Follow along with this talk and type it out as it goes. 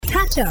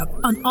Catch up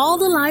on all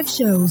the live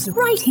shows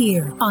right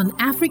here on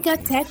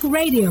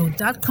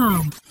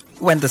africatechradio.com.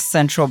 When the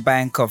Central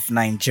Bank of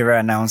Nigeria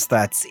announced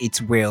that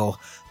it will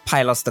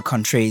pilot the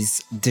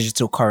country's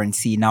digital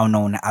currency, now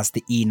known as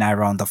the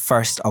eNaira, on the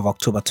 1st of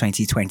October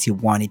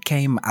 2021, it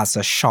came as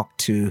a shock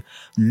to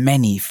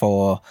many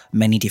for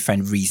many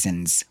different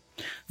reasons.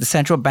 The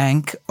Central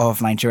Bank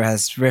of Nigeria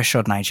has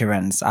reassured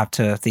Nigerians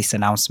after this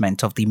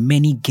announcement of the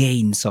many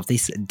gains of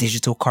this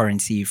digital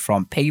currency,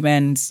 from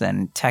payments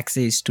and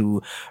taxes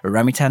to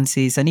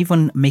remittances and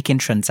even making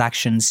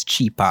transactions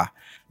cheaper.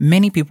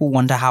 Many people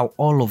wonder how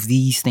all of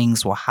these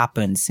things will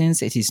happen,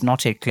 since it is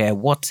not yet clear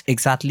what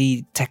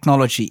exactly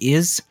technology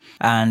is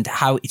and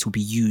how it will be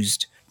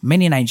used.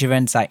 Many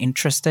Nigerians are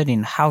interested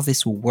in how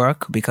this will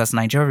work because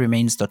Nigeria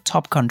remains the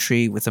top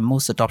country with the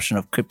most adoption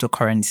of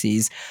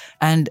cryptocurrencies,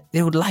 and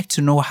they would like to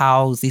know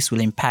how this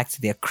will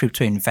impact their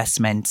crypto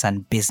investments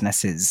and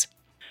businesses.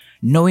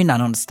 Knowing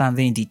and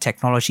understanding the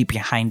technology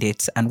behind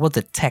it and what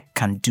the tech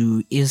can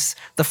do is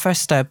the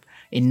first step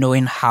in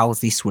knowing how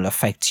this will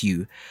affect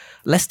you.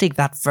 Let's take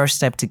that first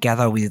step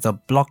together with the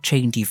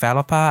blockchain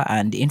developer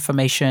and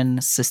Information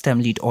System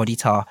Lead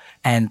Auditor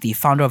and the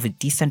founder of a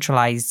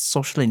decentralized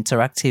social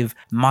interactive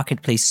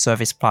marketplace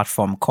service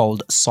platform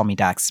called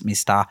SOMIDAX,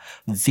 Mr.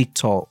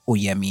 Victor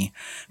Oyemi.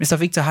 Mr.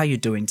 Victor, how are you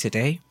doing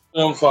today?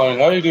 I'm fine.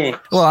 How are you doing?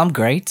 Well, I'm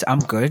great. I'm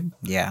good.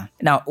 Yeah.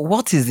 Now,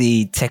 what is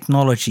the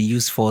technology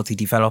used for the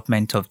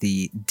development of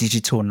the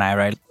digital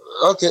Naira?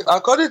 Okay,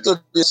 according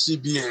to the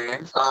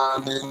CBN,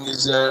 and in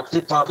his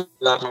paper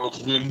that was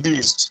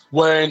released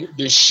when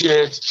they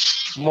shed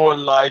more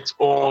light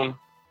on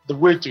the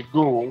way to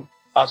go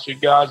as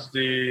regards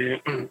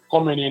the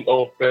coming in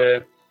of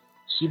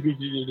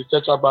CBD, the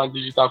central bank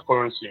digital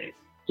currency.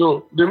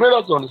 So they made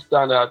us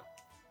understand that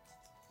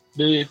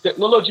the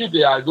technology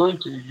they are going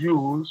to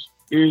use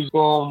is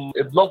from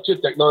a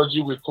blockchain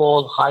technology we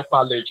call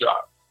Hyperledger.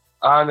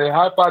 And a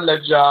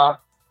Hyperledger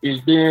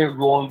is being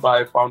run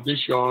by a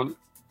foundation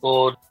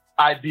called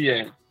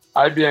IBM.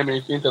 IBM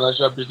is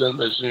International Business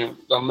Machine,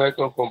 the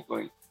American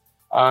company.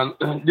 And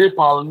they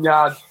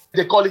pioneered,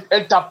 they call it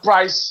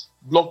enterprise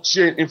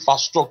blockchain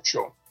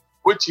infrastructure,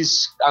 which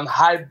is an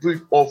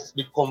hybrid of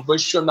the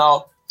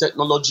conventional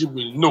technology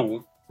we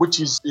know, which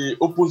is the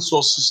open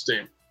source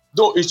system.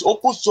 Though it's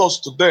open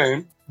source to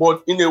them,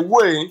 but in a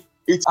way,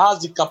 it has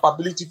the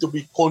capability to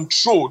be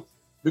controlled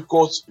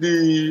because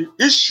the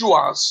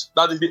issuers,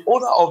 that is the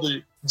owner of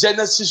the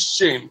Genesis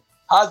chain,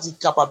 has the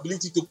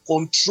capability to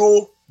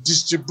control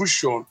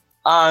distribution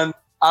and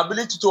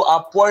ability to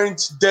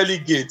appoint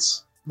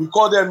delegates, we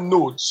call them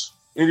nodes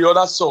in the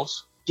other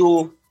source,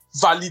 to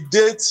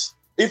validate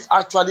if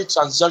actually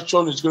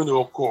transaction is going to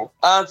occur.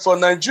 And for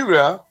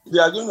Nigeria, they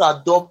are going to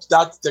adopt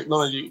that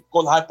technology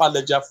called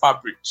Hyperledger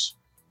Fabrics.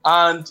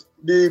 And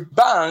the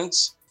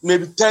banks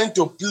maybe tend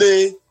to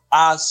play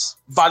as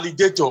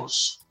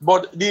validators.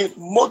 But the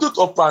modus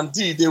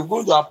operandi, they're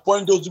going to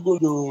appoint those who are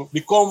going to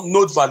become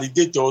node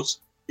validators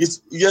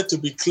is yet to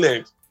be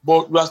cleared.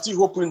 But we are still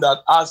hoping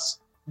that as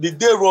the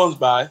day runs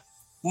by,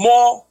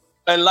 more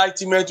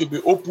enlightenment will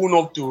be opened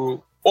up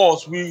to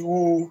us, we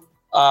who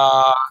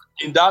are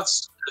in that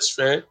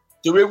sphere,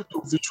 to be able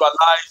to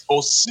visualize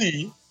or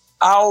see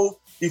how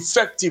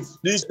effective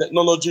this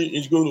technology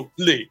is going to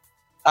play.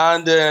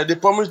 And they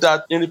promise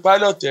that in the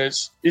pilot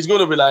test, it's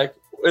going to be like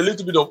a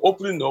little bit of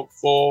opening up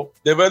for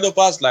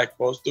developers like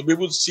us to be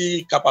able to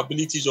see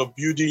capabilities of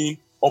building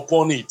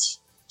upon it.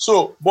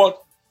 So,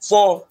 but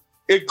for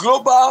a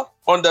global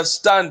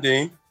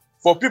understanding,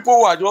 for people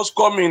who are just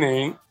coming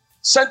in,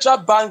 central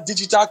bank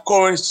digital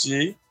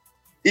currency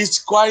is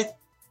quite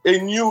a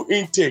new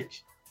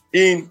intake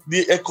in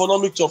the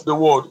economics of the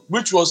world,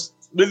 which was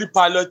really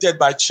piloted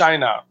by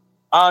China.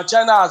 And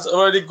China has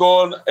already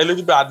gone a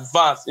little bit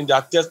advanced in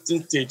their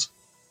testing stage.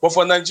 But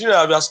for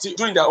Nigeria, we are still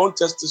doing their own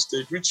testing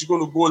stage, which is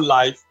going to go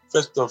live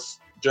 1st of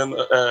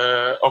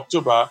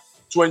October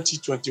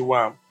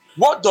 2021.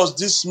 What does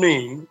this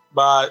mean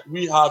by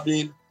we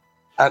having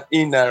an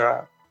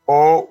eNaira,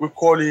 or we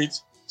call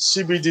it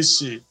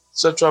CBDC,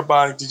 Central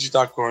Bank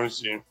Digital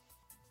Currency?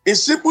 In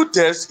simple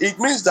terms, it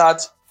means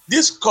that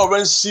this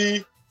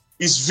currency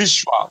is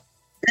visual.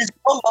 It's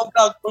no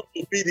longer going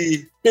to be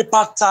the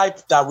paper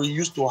type that we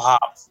used to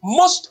have.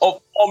 Most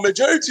of, or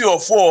majority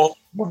of all,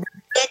 will be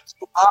made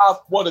to have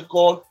what they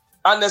call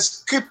an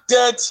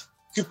encrypted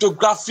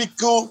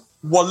cryptographical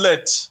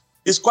wallet.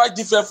 It's quite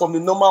different from the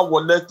normal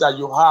wallet that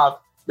you have.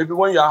 Maybe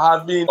when you're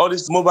having all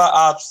these mobile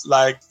apps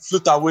like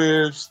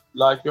Flutterwaves,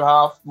 like you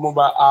have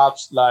mobile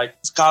apps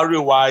like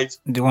Carrywise.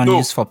 The one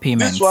used for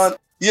payments. This one,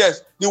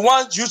 yes, the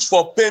one used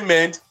for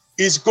payment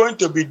is going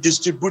to be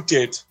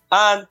distributed.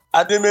 And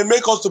they may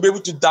make us to be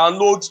able to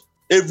download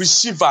a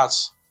receiver.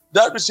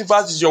 That receiver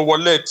is your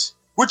wallet,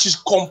 which is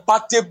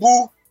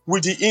compatible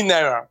with the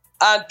eNaira.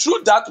 And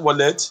through that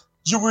wallet,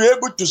 you will be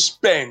able to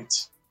spend.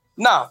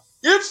 Now,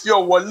 if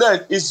your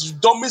wallet is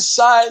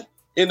domiciled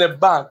in a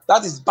bank,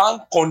 that is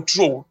bank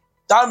control,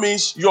 that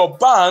means your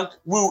bank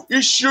will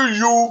issue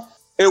you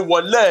a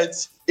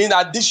wallet in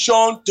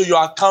addition to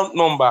your account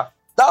number.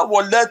 that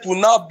wallet will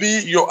now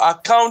be your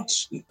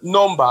account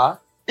number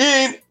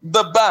in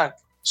the bank.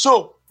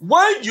 So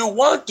when you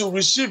want to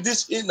receive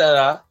this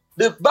eNaira,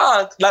 the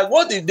bank, like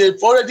what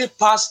they've already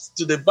passed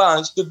to the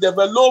banks to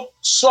develop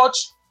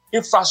such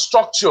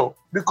infrastructure.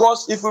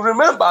 Because if you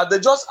remember, they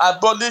just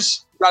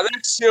abolished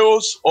direct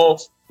sales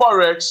of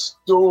Forex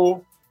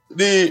to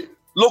the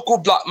local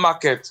black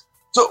market.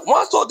 So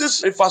once all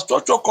this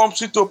infrastructure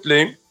comes into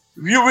play,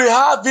 you will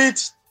have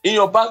it in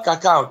your bank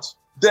account.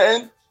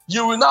 Then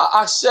you will now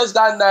access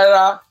that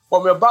Naira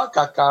from your bank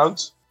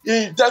account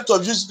in terms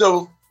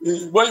of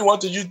when you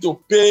want to use to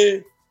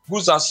pay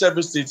goods and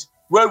services,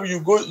 where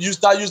you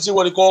start using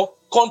what they call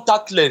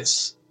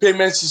contactless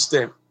payment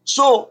system.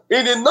 So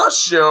in a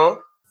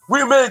nutshell,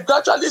 we may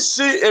gradually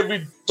see a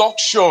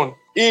reduction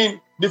in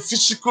the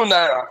physical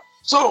Naira.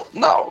 So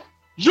now,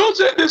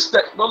 using this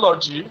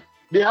technology,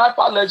 the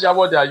hyperledger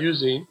what they are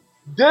using,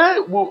 they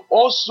will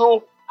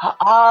also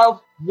have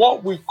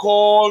what we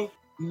call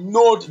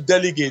node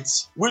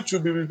delegates, which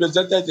will be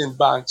represented in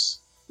banks.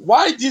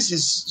 Why this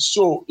is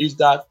so is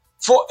that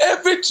for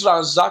every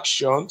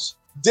transaction,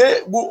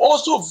 they will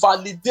also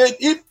validate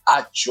if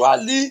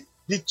actually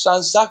the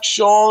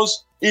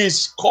transactions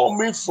is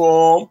coming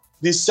from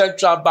the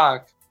central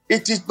bank.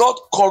 It is not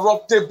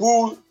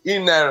corruptible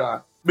in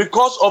Naira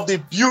because of the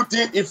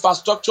built-in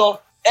infrastructure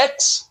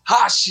X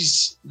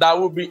hashes that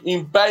will be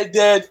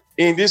embedded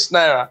in this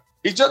Naira.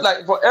 It's just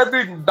like for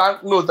every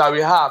banknote that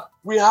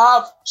we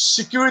have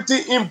security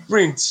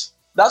imprints.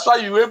 That's why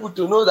you're able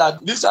to know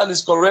that this one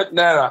is correct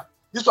Naira,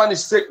 this one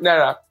is fake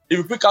Naira. If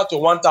you pick out to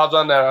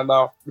 1,000 Naira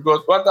now,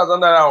 because 1,000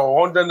 Naira or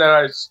 100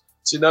 Naira is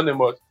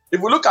synonymous.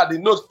 If you look at the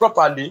notes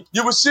properly,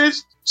 you will see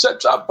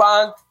central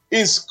bank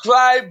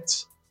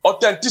inscribed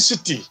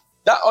authenticity.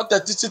 That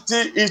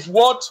authenticity is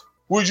what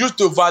we use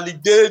to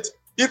validate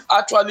if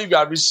actually we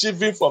are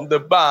receiving from the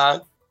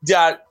bank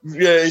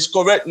is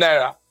correct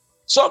Naira.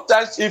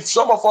 Sometimes if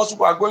some of us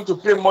who are going to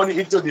pay money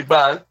into the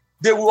bank,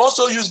 they will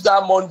also use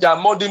that money,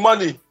 the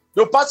money.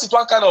 They'll pass it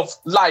one kind of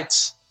light,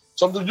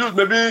 something to use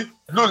maybe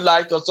blue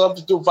light or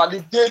something to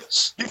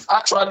validate if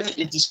actually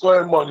it is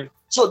correct money.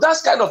 So that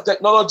kind of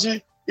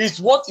technology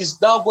is what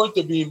is now going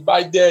to be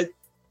embedded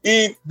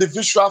in the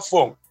visual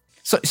form.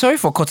 So sorry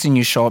for cutting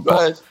you short,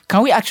 but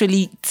can we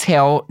actually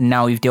tell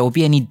now if there will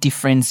be any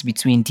difference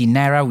between the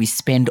Naira we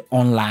spend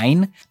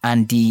online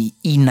and the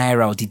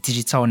eNaira or the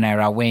digital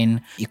Naira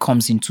when it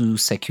comes into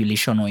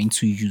circulation or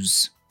into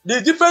use? The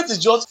difference is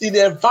just in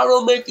the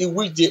environment in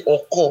which they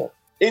occur.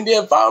 In the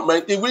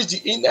environment in which the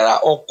eNaira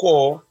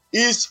occur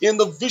is in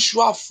the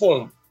visual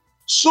form.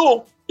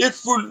 So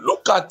if you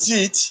look at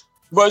it,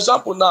 for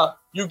example, now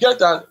you get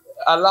an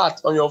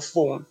alert on your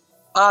phone,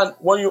 and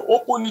when you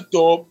open it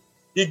up,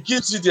 it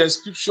gives you the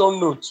inscription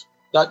note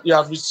that you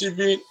have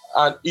receiving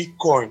an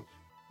e-coin.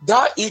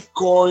 That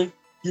e-coin,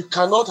 you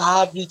cannot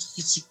have it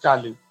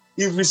physically.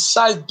 It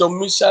resides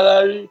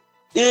domiciliary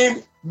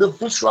in the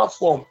visual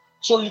form.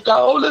 So you can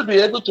only be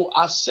able to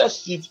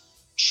access it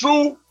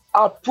through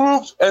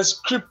approved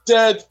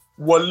encrypted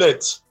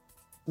wallet,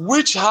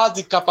 which has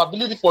the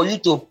capability for you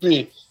to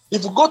pay.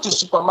 If you go to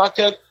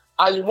supermarket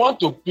and you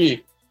want to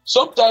pay,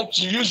 sometimes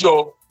you use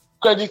your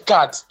credit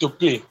card to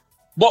pay.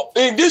 But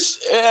in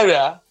this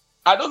area,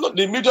 I don't know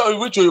the medium in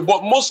which way,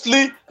 but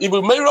mostly if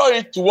you mirror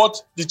it to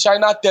what the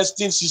China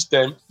testing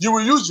system, you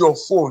will use your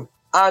phone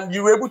and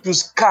you will be able to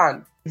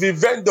scan. The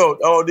vendor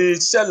or the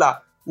seller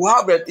will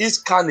have an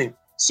e-scanning.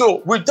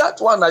 So with that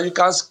one, you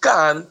can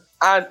scan,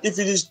 and if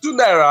it is 2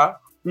 Naira,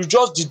 you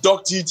just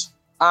deduct it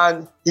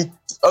and it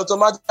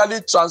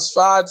automatically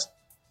transferred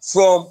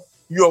from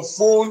your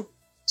phone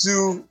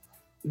to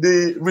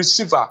the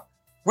receiver,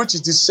 which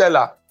is the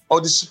seller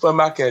or the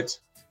supermarket.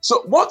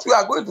 So what we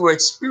are going to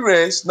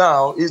experience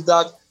now is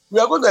that we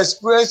are going to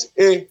experience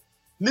a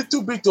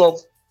little bit of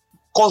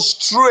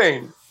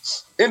constraint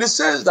in the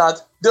sense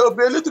that there will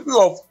be a little bit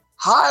of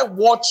high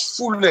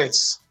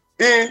watchfulness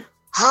in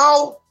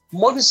how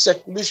money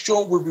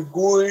circulation will be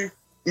going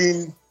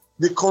in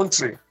the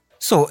country.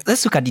 So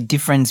let's look at the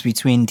difference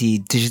between the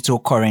digital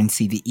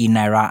currency, the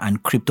eNaira,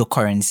 and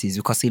cryptocurrencies,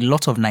 because a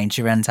lot of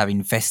Nigerians have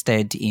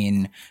invested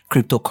in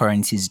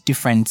cryptocurrencies,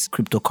 different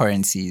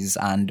cryptocurrencies,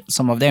 and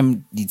some of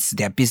them, it's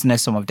their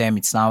business, some of them,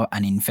 it's now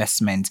an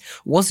investment.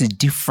 What's the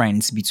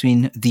difference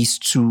between these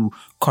two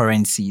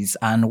currencies,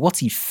 and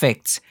what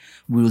effect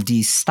will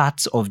the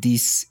start of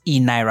this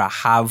eNaira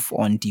have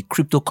on the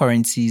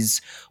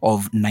cryptocurrencies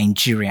of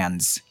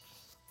Nigerians?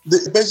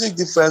 The basic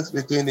difference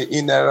between the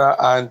eNaira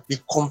and the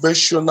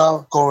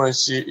conventional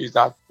currency is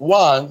that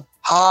one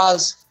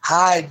has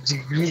high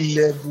degree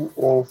level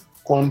of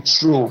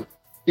control.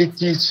 It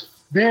is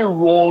being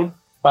run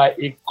by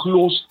a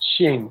closed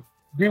chain.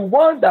 The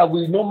one that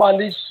we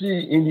normally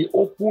see in the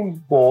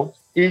open board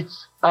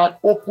is an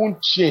open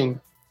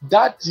chain.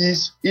 That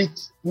is,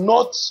 it's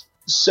not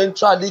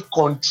centrally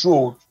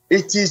controlled.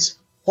 It is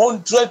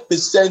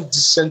 100%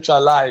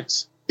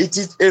 decentralized. It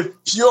is a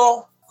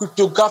pure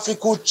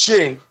cryptographical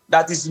chain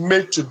that is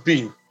made to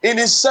be. In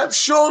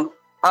inception,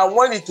 and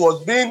when it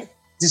was being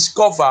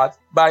discovered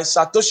by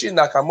Satoshi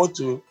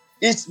Nakamoto,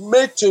 it's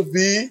made to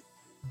be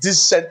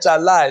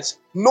decentralized,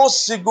 no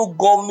single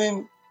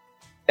governing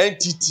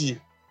entity.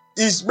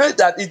 It's made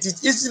that it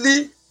is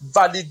easily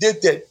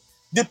validated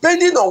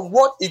depending on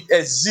what it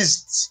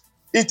exists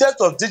in terms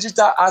of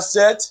digital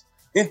assets,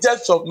 in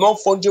terms of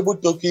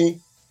non-fungible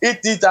token. It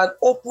is an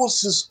open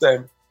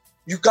system.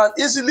 You can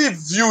easily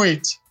view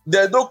it.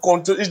 There's no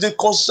control. The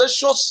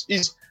consensus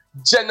is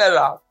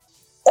general.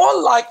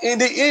 Unlike in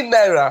the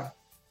eNaira,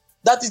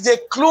 that is a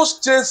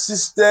closed chain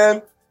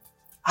system,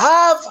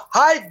 have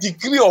high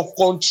degree of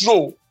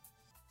control.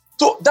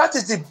 So that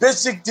is the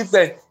basic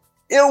difference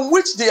in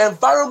which the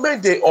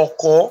environment they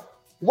occur.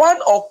 One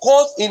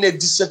occurs in a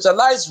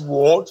decentralized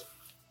world,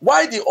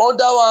 while the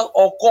other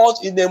one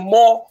occurs in a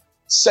more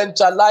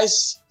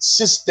centralized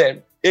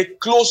system, a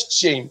closed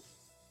chain.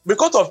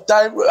 Because of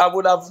time, I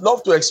would have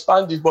loved to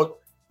expand it, but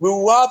we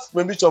will have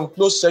maybe some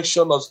closed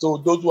section or so,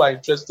 those who are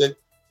interested,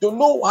 to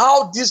know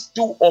how these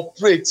two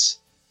operate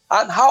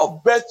and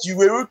how best you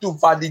were able to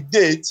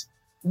validate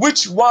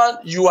which one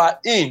you are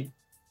in.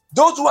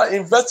 Those who are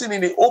investing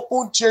in the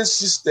open chain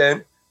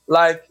system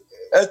like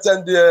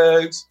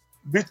SMDX,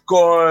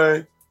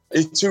 Bitcoin,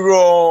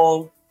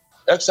 Ethereum,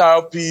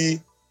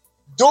 XRP,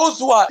 those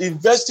who are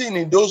investing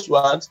in those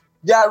ones,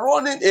 they are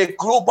running a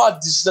global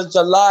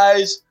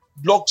decentralized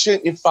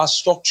blockchain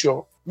infrastructure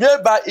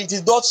whereby it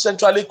is not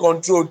centrally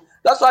controlled.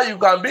 That's why you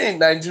can be in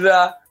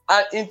Nigeria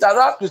and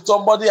interact with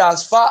somebody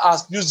as far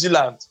as New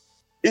Zealand.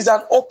 It's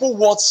an open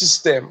world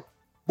system.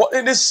 But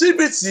in the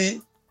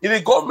CBT, in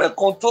the government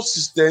control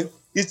system,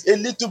 it's a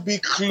little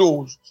bit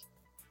closed.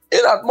 In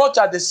as much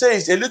as they say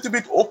it's a little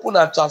bit open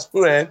and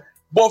transparent,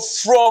 but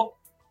from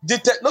the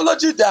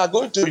technology they are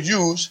going to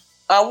use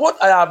and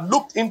what I have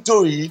looked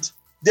into it,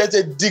 there's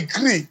a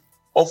degree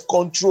of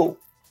control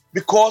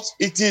because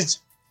it is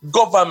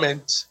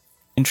government.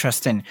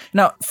 Interesting.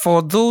 Now,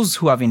 for those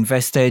who have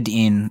invested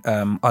in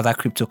other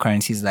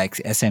cryptocurrencies like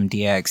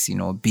SMDX,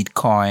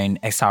 Bitcoin,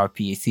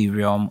 XRP,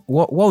 Ethereum,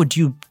 what would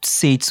you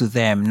say to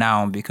them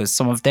now? Because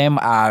some of them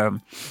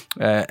are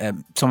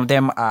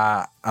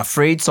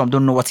afraid, some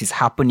don't know what is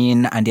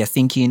happening, and they're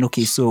thinking,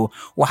 okay, so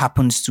what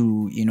happens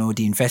to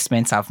the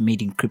investments I've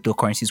made in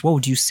cryptocurrencies? What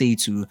would you say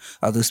to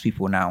those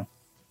people now?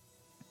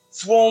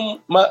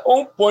 From my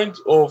own point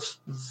of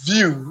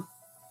view,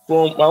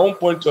 from my own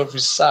point of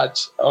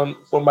research, and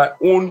from my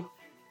own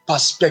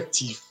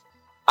perspective,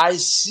 I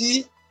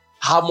see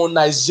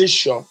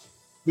harmonization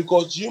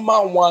because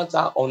human wants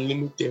are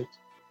unlimited.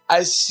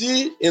 I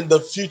see in the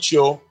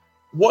future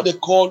what they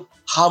call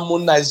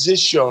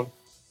harmonization,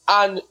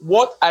 and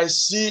what I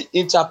see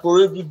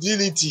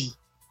interoperability,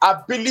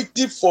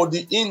 ability for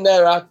the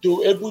eNaira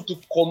to able to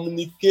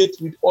communicate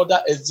with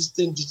other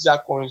existing digital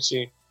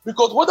currency.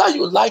 Because whether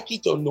you like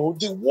it or not,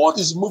 the world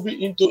is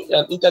moving into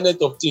an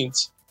Internet of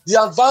Things.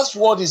 The advanced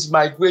world is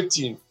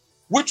migrating,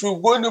 which will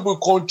going to be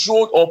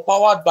controlled or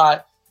powered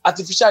by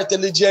artificial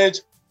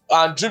intelligence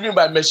and driven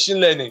by machine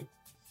learning,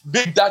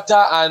 big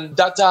data and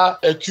data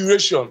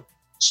curation.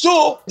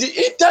 So the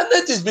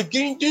internet is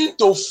beginning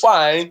to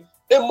find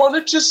a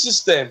monetary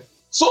system.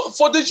 So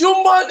for the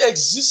human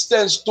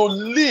existence to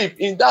live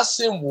in that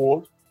same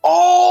world,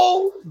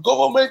 all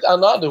government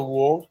around the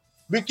world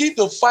begin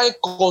to find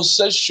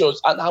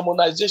consensus and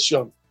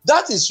harmonization.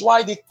 That is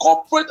why the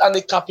corporate and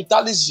the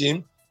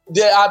capitalism,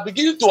 they are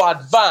beginning to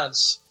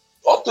advance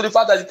up to the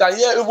fact that you can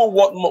hear even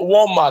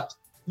Walmart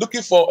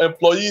looking for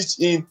employees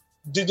in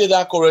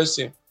digital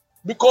currency.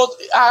 Because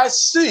I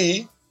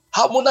see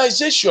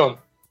harmonization.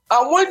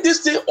 And when this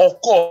thing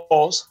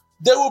occurs,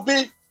 there will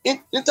be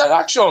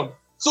interaction.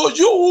 So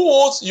you who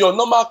owns your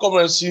normal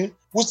currency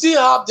will still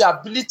have the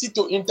ability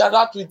to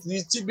interact with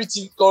the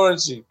TBT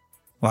currency.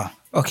 Wow.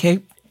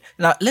 Okay.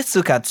 Now let's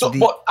look at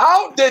But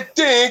how they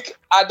think,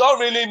 I don't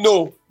really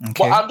know.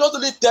 Okay. But I'm just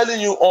only telling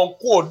you on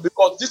quote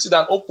because this is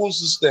an open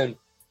system.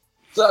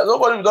 So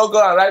nobody will not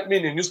go and write me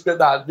in the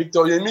newspaper as Victor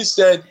Oyemi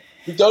said.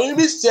 Victor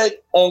Oyemi said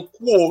on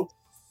quote,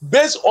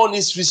 based on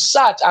his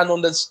research and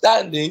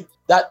understanding,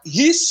 that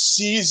he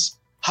sees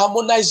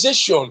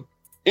harmonization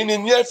in the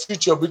near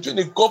future between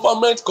the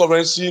government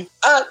currency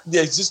and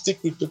the existing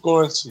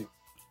cryptocurrency.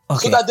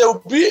 Okay. So that there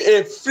will be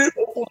a free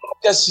open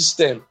market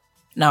system.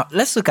 Now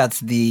let's look at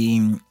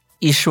the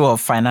issue of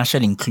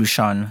financial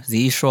inclusion,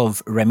 the issue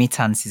of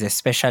remittances,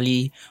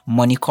 especially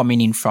money coming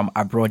in from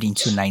abroad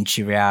into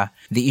Nigeria,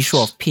 the issue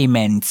of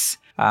payments,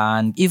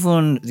 and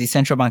even the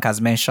central bank has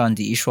mentioned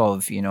the issue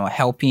of,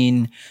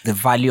 helping the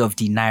value of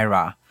the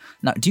Naira.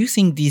 Now, do you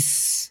think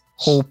this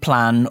whole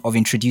plan of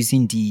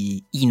introducing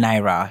the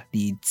eNaira,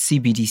 the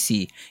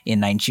CBDC in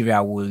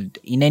Nigeria would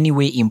in any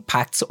way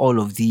impact all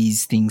of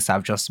these things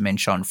I've just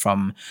mentioned,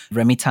 from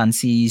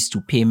remittances to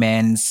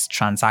payments,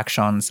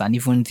 transactions, and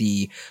even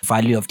the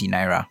value of the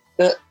Naira?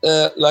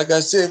 Like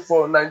I said,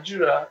 for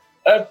Nigeria,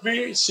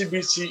 every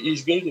CBDC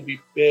is going to be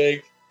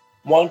pegged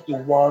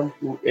one-to-one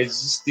to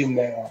existing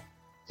Naira.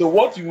 So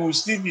what you will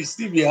still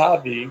be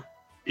having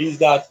is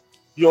that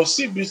your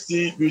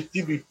CBDC will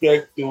still be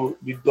pegged to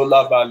the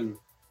dollar value.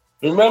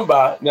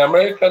 Remember, the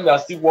Americans are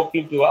still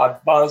working to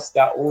advance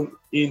their own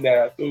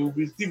eNaira. So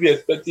we will still be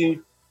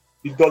expecting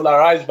the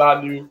dollarized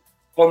value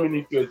coming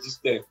into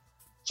existence,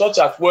 such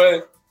as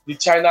when the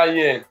China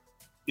yen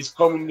is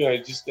coming into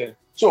existence.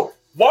 So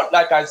what,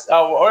 like I've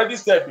already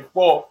said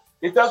before,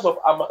 in terms of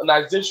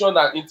harmonization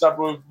and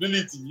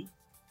interoperability,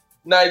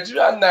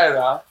 Nigerian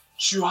Naira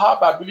should have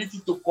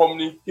ability to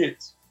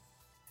communicate.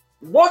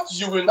 What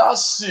you will now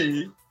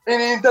see in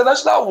the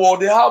international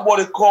world, they have what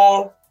they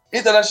call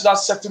International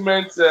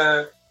Settlement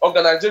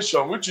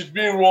Organization, which is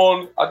being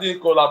run, I think,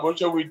 in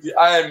collaboration with the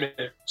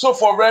IMF. So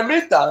for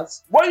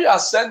remittance, when you are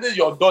sending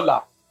your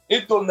dollar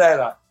into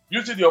Naira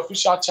using the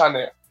official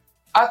channel,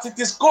 as it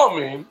is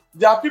coming,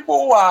 there are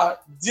people who are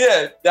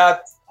there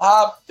that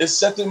have a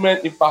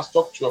settlement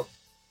infrastructure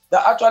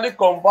that actually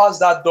converts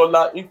that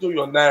dollar into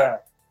your Naira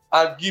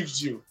and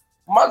gives you.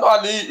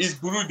 Manually, is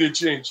Bureau de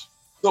change.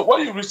 So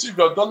when you receive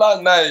your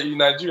dollar Naira in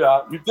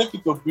Nigeria, you take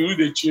it to Bureau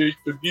de change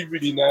to give you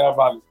the Naira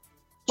value.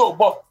 So,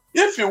 but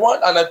if you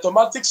want an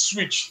automatic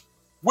switch,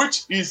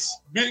 which is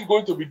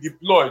going to be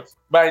deployed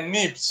by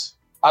NIPS,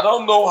 I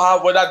don't know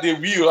whether they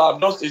will. I'm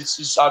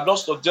not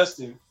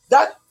suggesting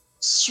that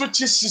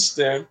switching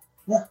system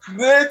will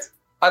create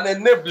an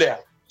enabler.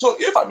 So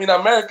if I'm in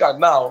America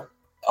now,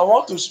 I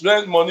want to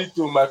send money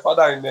to my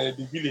father in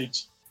the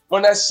village.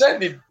 When I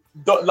send the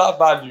dollar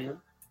value,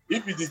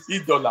 if it is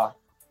 $1,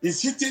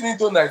 it's hitting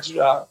into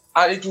Nigeria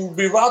and it will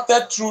be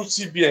routed through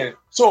CBN.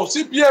 So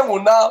CBN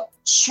will now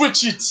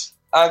switch it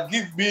and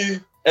give me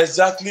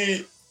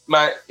exactly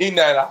my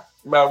eNaira,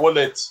 my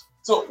wallet.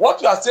 So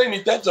what you are saying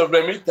in terms of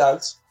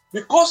remittance,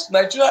 because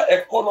Nigeria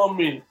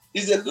economy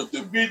is a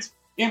little bit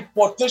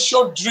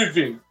importation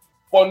driven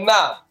for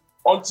now,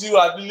 until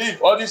I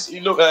believe all these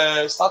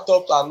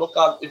startups and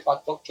local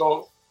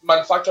infrastructure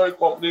manufacturing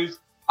companies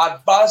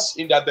advance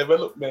in their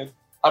development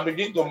and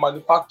begin to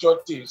manufacture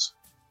things.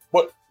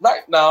 But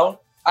right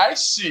now, I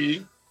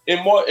see a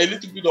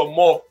little bit of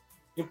more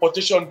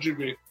importation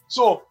driven.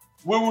 So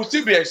we will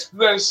still be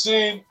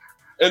experiencing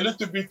a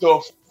little bit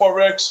of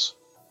forex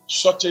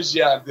shortage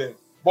here and there.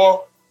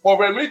 But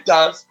for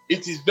remittance,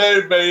 it is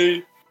very,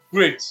 very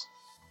great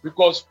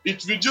because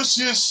it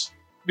reduces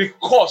the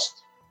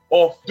cost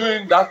of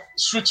doing that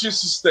switching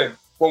system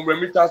from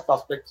remittance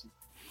perspective.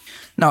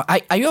 Now,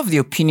 are you of the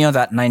opinion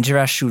that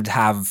Nigeria should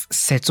have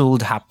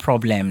settled her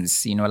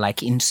problems,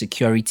 like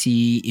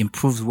insecurity,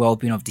 improved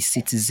well-being of the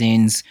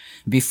citizens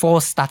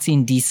before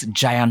starting this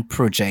giant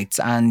project?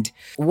 And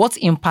what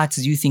impact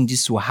do you think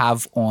this will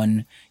have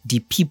on the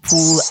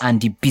people and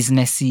the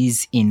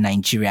businesses in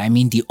Nigeria? I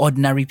mean, the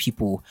ordinary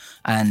people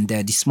and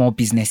the small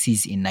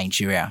businesses in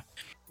Nigeria.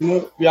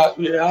 We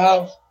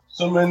have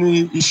so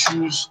many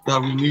issues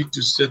that we need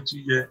to settle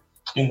here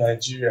in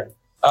Nigeria.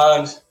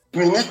 And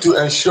we need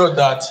to ensure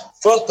that,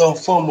 first and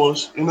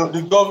foremost,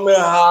 the government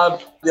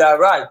have their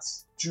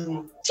rights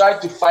to try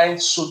to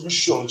find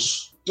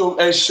solutions to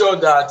ensure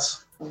that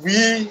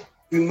we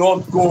do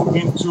not go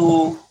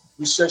into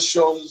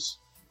recessions,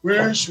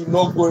 we should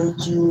not go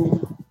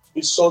into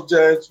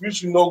insurgents, we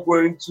should not go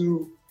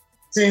into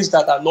things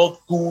that are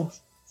not good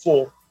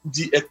for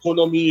the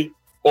economy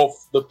of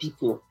the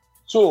people.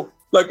 So,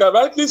 like I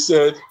rightly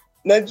said,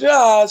 Nigeria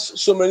has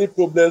so many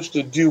problems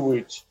to deal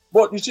with.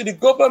 But you see, the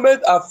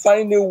government are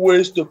finding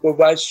ways to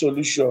provide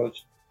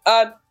solutions.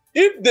 And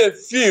if they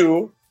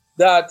feel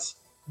that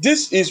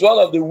this is one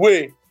of the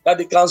ways that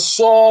they can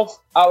solve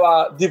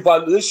our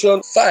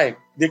devaluation, fine,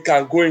 they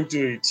can go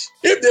into it.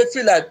 If they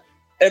feel like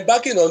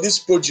embarking on this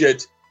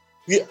project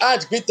will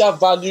add greater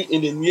value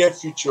in the near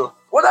future,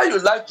 whether you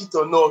like it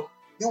or not,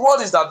 the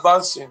world is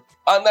advancing.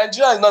 And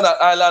Nigeria is not an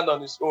island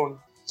on its own.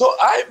 So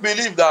I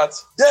believe that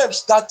them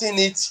starting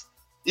it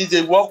is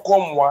a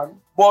welcome one,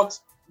 but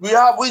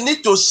we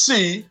need to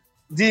see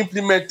the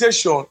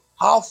implementation,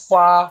 how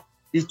far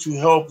it will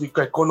help the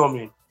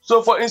economy.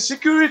 So for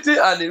insecurity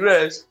and the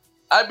rest,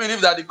 I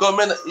believe that the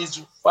government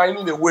is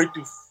finding a way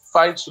to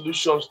find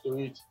solutions to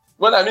it.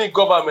 When I mean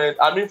government,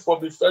 I mean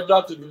from the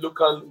federal to the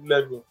local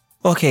level.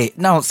 Okay,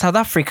 now South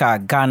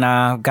Africa,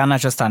 Ghana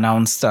just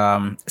announced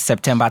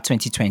September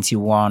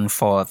 2021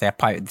 for the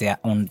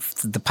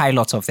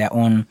pilot of their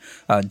own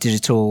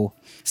digital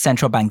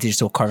central bank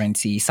digital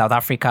currency. South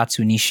Africa,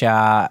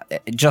 Tunisia,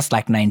 just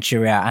like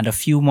Nigeria and a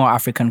few more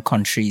African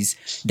countries,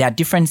 there are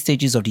different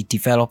stages of the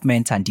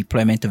development and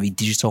deployment of a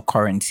digital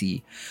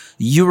currency.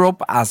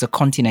 Europe as a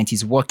continent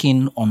is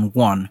working on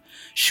one.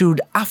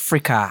 Should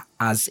Africa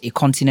as a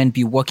continent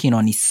be working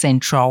on a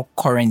central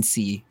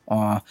currency,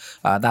 or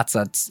that's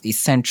a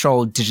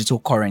central digital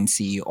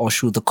currency, or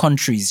should the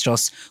countries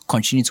just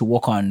continue to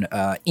work on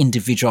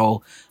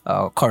individual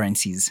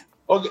currencies?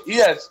 Okay,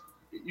 yes,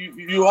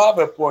 you have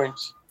a point,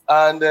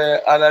 and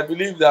I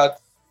believe that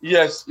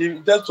yes,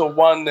 in terms of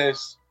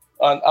oneness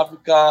and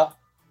Africa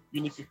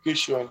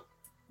unification,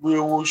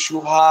 we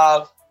should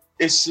have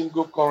a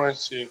single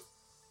currency.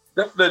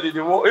 Definitely,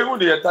 even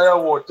the entire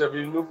world have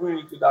been moving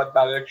into that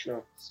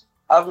direction.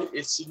 Having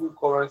a single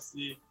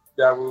currency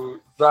that will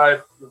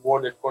drive the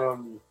world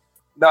economy.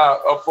 Now,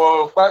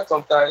 for quite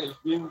some time, it's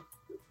been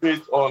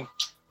based on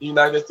the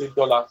United States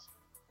dollars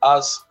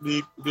as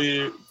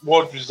the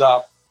world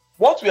reserve.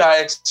 What we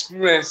are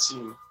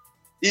experiencing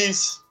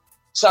is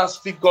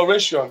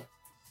transfiguration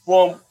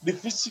from the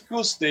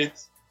physical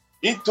state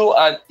into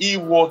an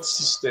e-world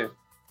system.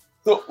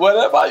 So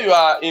whenever you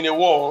are in a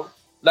world,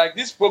 like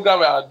this program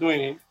we are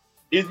doing,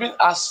 it's been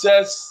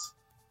accessed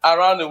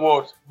around the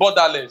world,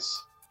 borderless.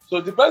 So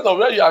it depends on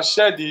where you have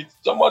shared it.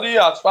 Somebody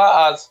as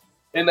far as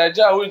in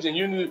Nigeria who is in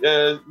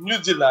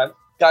New Zealand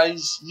can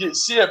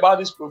see about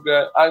this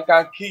program and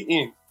can key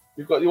in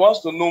because he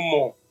wants to know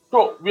more.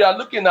 So we are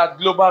looking at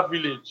global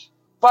village.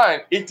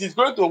 Fine, it is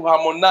going to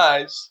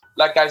harmonize,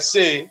 like I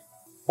say,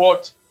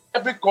 but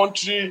every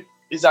country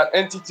is an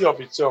entity of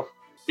itself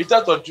in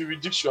terms of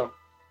jurisdiction.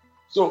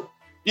 So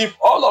if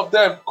all of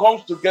them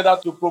comes together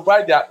to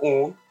provide their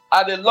own,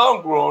 at the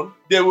long run,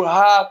 they will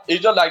have,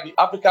 it's just like the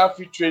African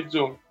Free Trade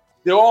Zone.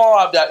 They all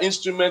have their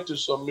instrument to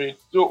submit.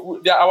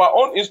 So our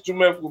own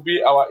instrument will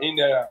be our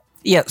eNaira.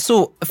 Yeah,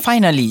 so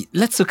finally,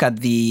 let's look at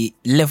the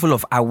level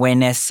of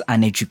awareness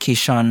and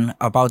education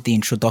about the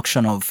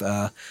introduction of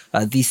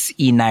this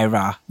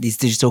eNaira, this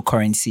digital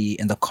currency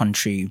in the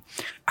country.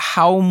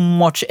 How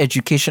much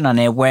education and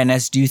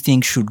awareness do you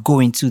think should go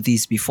into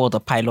this before the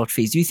pilot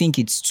phase? Do you think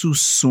it's too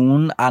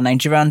soon? Are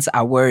Nigerians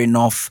aware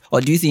enough?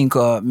 Or do you think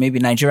maybe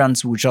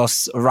Nigerians will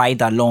just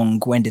ride along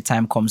when the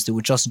time comes? They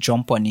will just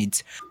jump on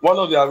it? One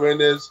of the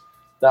awareness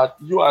that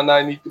you and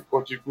I need to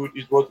contribute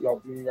is what we are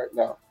doing right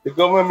now. The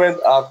government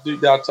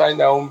they are trying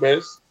their own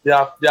best. They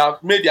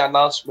have made the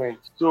announcement.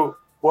 So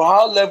for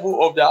how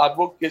level of their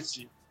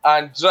advocacy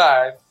and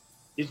drive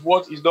is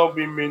what is not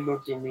being made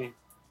known to me.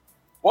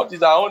 What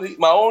is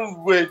my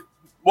own way,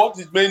 what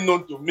is made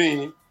known to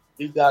me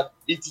is that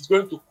it is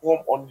going to come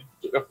on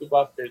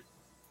October 1st.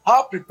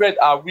 How prepared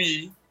are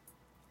we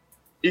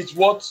is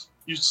what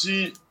you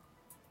see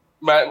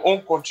my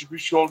own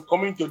contribution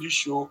coming to this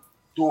show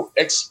to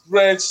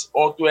express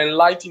or to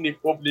enlighten the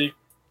public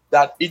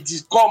that it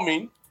is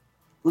coming.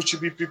 We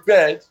should be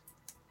prepared.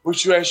 We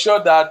should ensure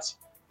that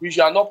we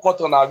are not caught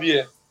on our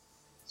ear.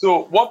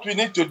 So what we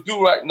need to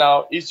do right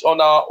now is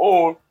on our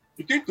own,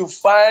 we need to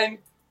find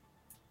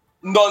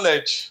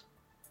knowledge.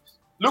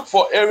 Look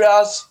for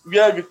areas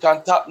where we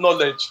can tap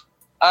knowledge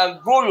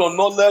and grow your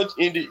knowledge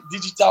in the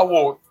digital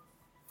world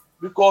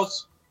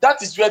because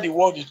that is where the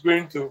world is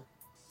going to.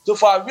 So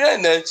for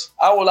awareness,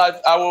 I will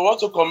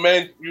also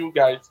commend you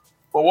guys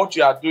for what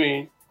you are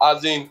doing,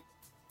 as in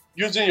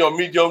using your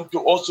medium to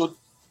also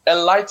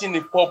enlighten the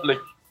public.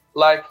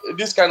 Like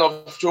this kind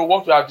of show,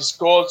 what we have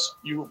discussed,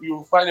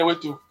 you find a way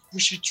to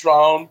push it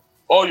around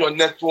all your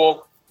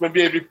network,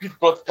 maybe a repeat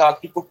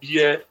broadcast, people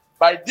hear.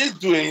 By this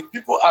doing,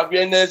 people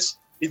awareness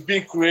is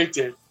being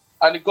created,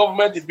 and the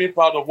government is being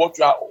part of what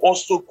we are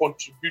also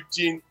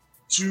contributing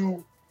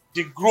to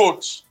the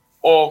growth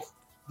of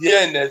the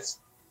awareness,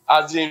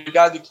 as in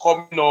regard the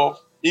coming of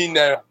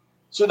eNaira.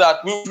 So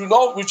that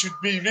we should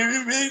be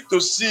really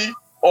to see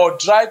or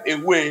drive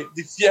away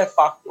the fear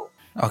factor.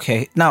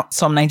 Okay. Now,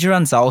 some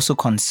Nigerians are also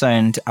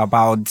concerned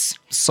about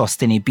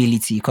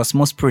sustainability because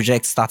most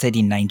projects started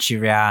in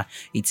Nigeria.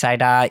 It's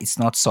either it's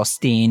not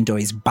sustained or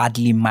it's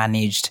badly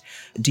managed.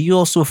 Do you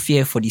also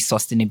fear for the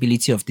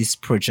sustainability of this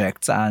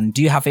project? And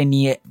do you have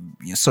any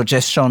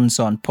suggestions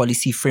on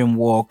policy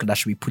framework that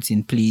should be put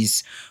in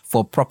place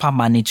for proper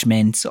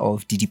management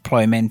of the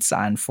deployments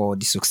and for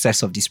the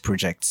success of this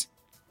project?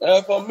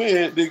 For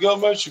me, the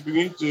government should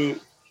begin to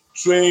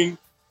train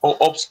or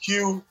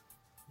upskill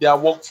their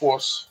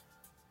workforce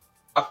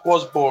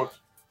across board.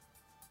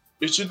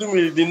 It shouldn't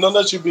be, the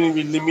knowledge should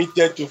be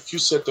limited to a few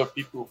set of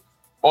people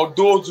or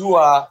those who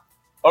are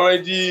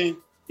already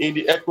in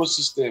the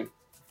ecosystem.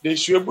 They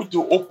should be able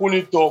to open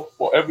it up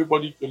for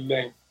everybody to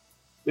learn.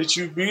 They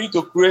should begin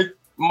to create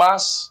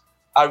mass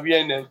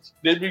awareness.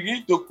 They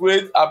begin to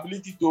create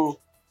ability to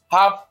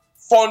have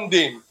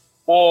funding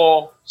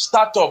for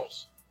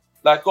startups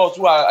like us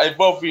who are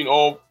evolving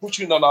or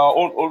pushing on our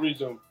own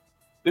horizon.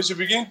 They should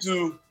begin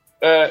to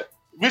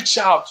reach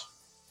out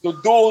to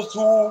those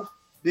who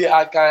they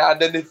can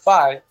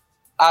identify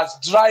as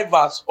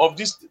drivers of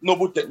this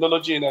noble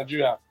technology in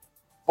Nigeria.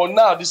 For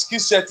now, the skill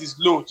set is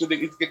low, so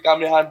it can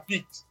be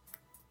handpicked.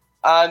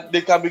 And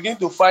they can begin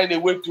to find a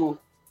way to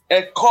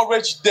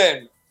encourage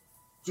them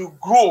to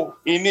grow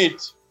in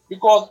it.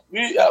 Because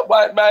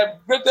my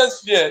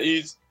greatest fear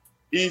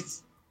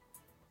is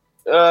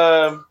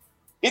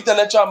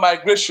intellectual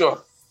migration.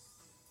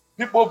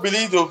 People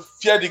believe to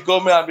fear the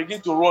government and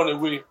begin to run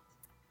away.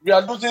 We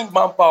are losing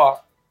manpower.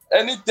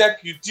 Any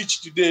tech you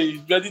teach today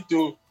is ready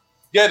to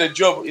get a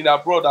job in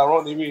abroad and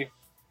run away.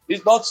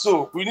 It's not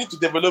so. We need to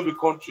develop the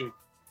country.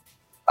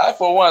 I,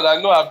 for one, I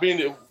know I've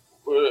been a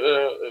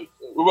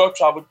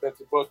well-traveled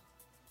person, but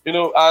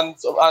and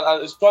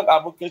a strong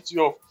advocate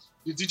of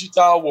the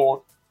digital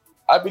world.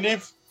 I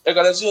believe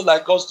organizations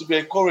like us to be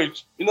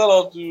encouraged in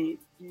order to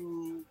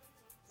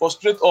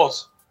frustrate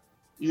us.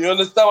 You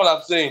understand what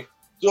I'm saying?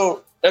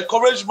 So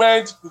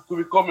encouragement could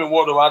become a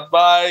word of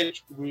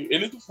advice, could be a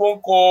little phone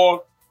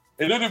call,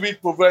 a little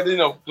bit providing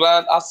of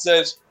grant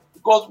access.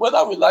 Because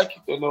whether we like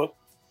it or not,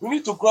 we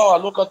need to grow our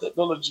local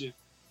technology.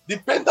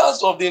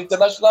 Dependence of the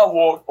international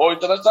world or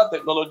international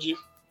technology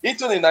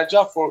into the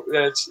Nigeria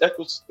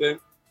ecosystem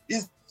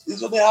is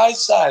on the high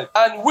side.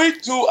 And we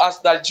too, as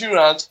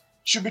Nigerians,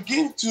 should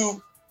begin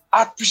to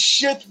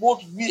appreciate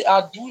what we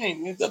are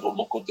doing in terms of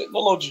local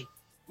technology.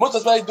 Most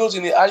especially those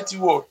in the IT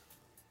world.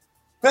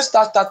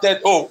 Paystack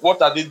started,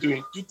 what are they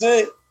doing?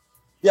 Today,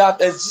 they have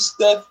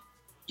existed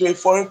to a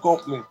foreign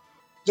company.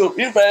 So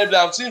invariably,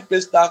 I'm seeing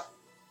Paystack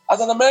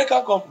as an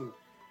American company.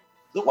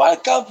 So why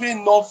can't we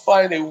not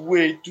find a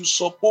way to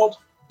support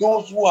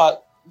those who are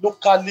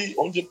locally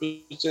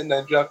 100%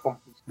 Nigerian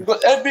companies?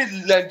 Because every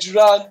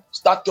Nigerian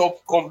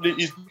startup company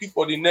is looking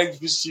for the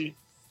next VC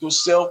to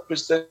sell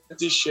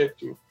percentage share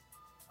to.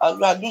 And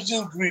we are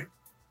losing grip.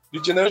 The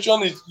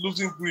generation is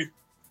losing grip.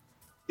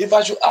 If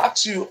I should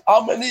ask you,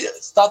 how many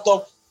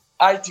startup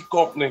IT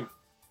companies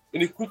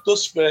in the crypto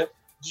sphere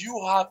do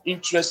you have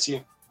interest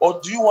in, or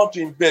do you want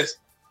to invest?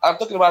 I'm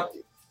talking about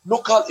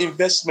local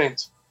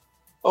investment.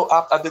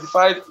 I've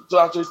identified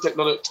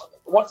technology.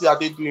 What are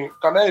they doing?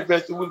 Can I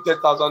invest even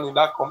 10,000 in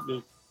that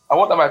company? And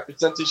what are my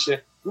percentage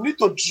share? We need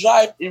to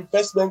drive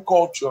investment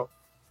culture.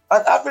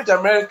 An average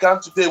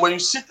American today, when you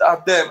sit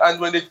at them and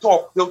when they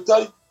talk, they'll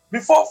tell you,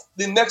 before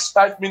the next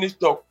 5 minutes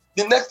talk,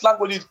 the next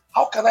language is,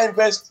 how can I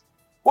invest?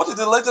 What is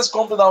the latest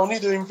company that I will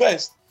need to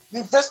invest? The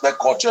investment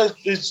culture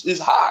is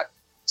hard.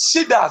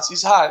 See that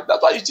is hard.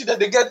 That's why you see that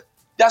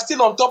they are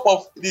still on top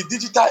of the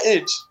digital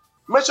age.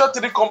 Mention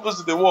 3 companies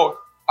in the world.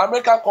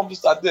 American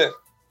companies are there.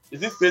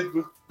 Is it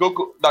Facebook,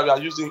 Google that we are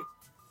using?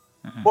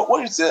 Mm-hmm. But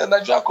when you say a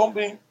Nigerian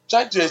company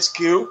trying to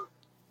scale,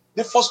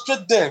 they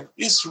frustrate them.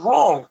 It's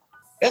wrong.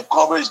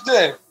 Encourage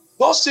them.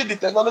 Don't see the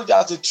technology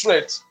as a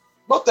threat.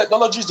 No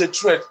technology is a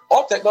threat.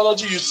 All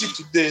technology you see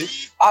today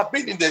have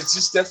been in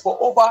existence for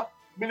over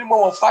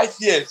minimum of 5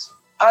 years.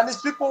 And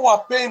it's people who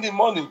are paying the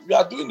money. We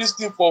are doing this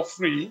thing for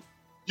free,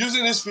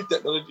 using this free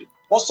technology.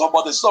 But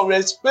somebody somewhere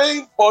is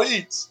paying for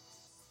it.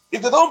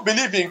 If they don't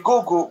believe in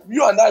Google,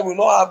 you and I will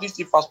not have this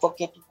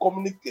infrastructure to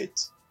communicate.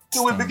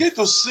 So we begin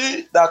to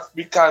see that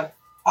we can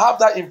have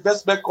that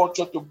investment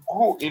culture to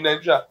grow in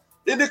Nigeria.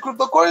 In the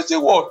cryptocurrency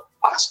world,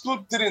 ask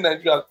 2-3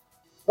 Nigerians,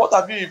 what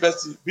have you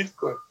invested in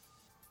Bitcoin?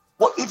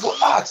 But if you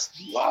ask,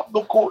 do you have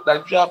local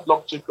Nigeria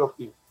blockchain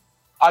company?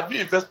 Have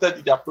you invested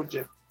in their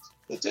project?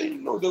 They say,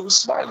 no, they will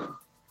smile.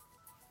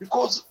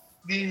 Because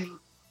the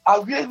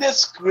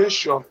awareness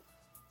creation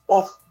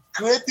of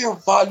creating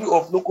value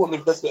of local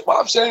investment. But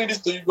I'm sharing this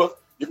to you because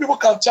you people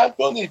can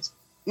champion it.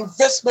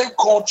 Investment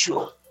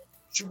culture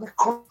should be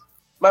created.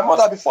 My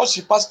mother, before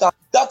she passed out,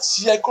 that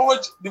she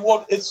encouraged the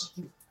word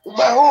HTTP. In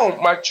my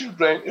home, my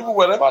children, even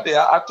wherever they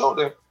are, I told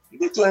them, you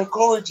need to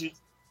encourage it.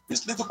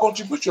 This little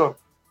contribution,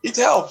 it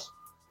helps.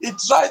 It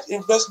drives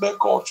investment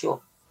culture.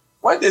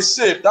 When they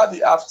say,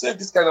 Daddy, I've saved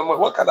this kind of money,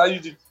 what can I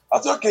use it? I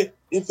said, okay,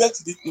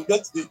 invest it,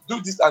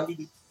 do this and do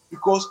this.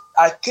 Because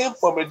I came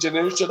from a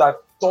generation that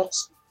taught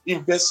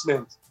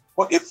investment.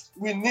 But if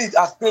we need,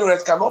 as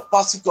parents, cannot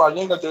pass it to our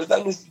younger generation,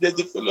 that means there's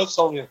a failure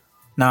somewhere.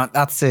 Now,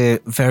 that's a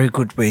very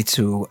good way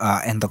to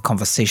end the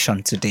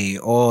conversation today,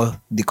 or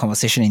the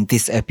conversation in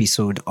this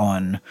episode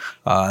on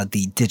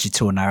the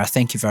digital Naira.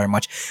 Thank you very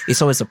much.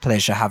 It's always a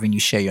pleasure having you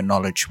share your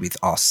knowledge with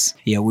us.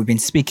 Yeah, we've been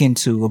speaking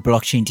to a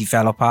blockchain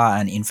developer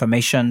and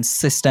information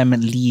system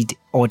lead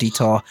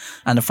auditor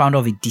and the founder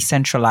of a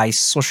decentralized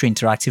social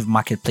interactive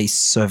marketplace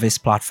service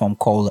platform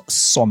called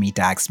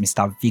SOMIDAX,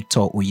 Mr.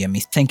 Victor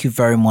Oyemi. Thank you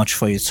very much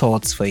for your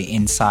thoughts, for your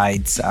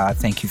insights.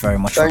 Thank you very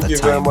much for the time. Thank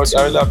you very much.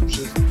 I really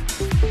appreciate it.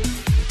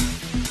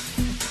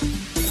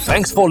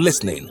 Thanks for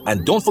listening,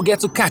 and don't forget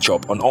to catch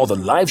up on all the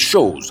live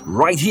shows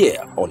right here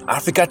on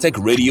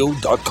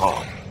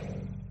africatechradio.com.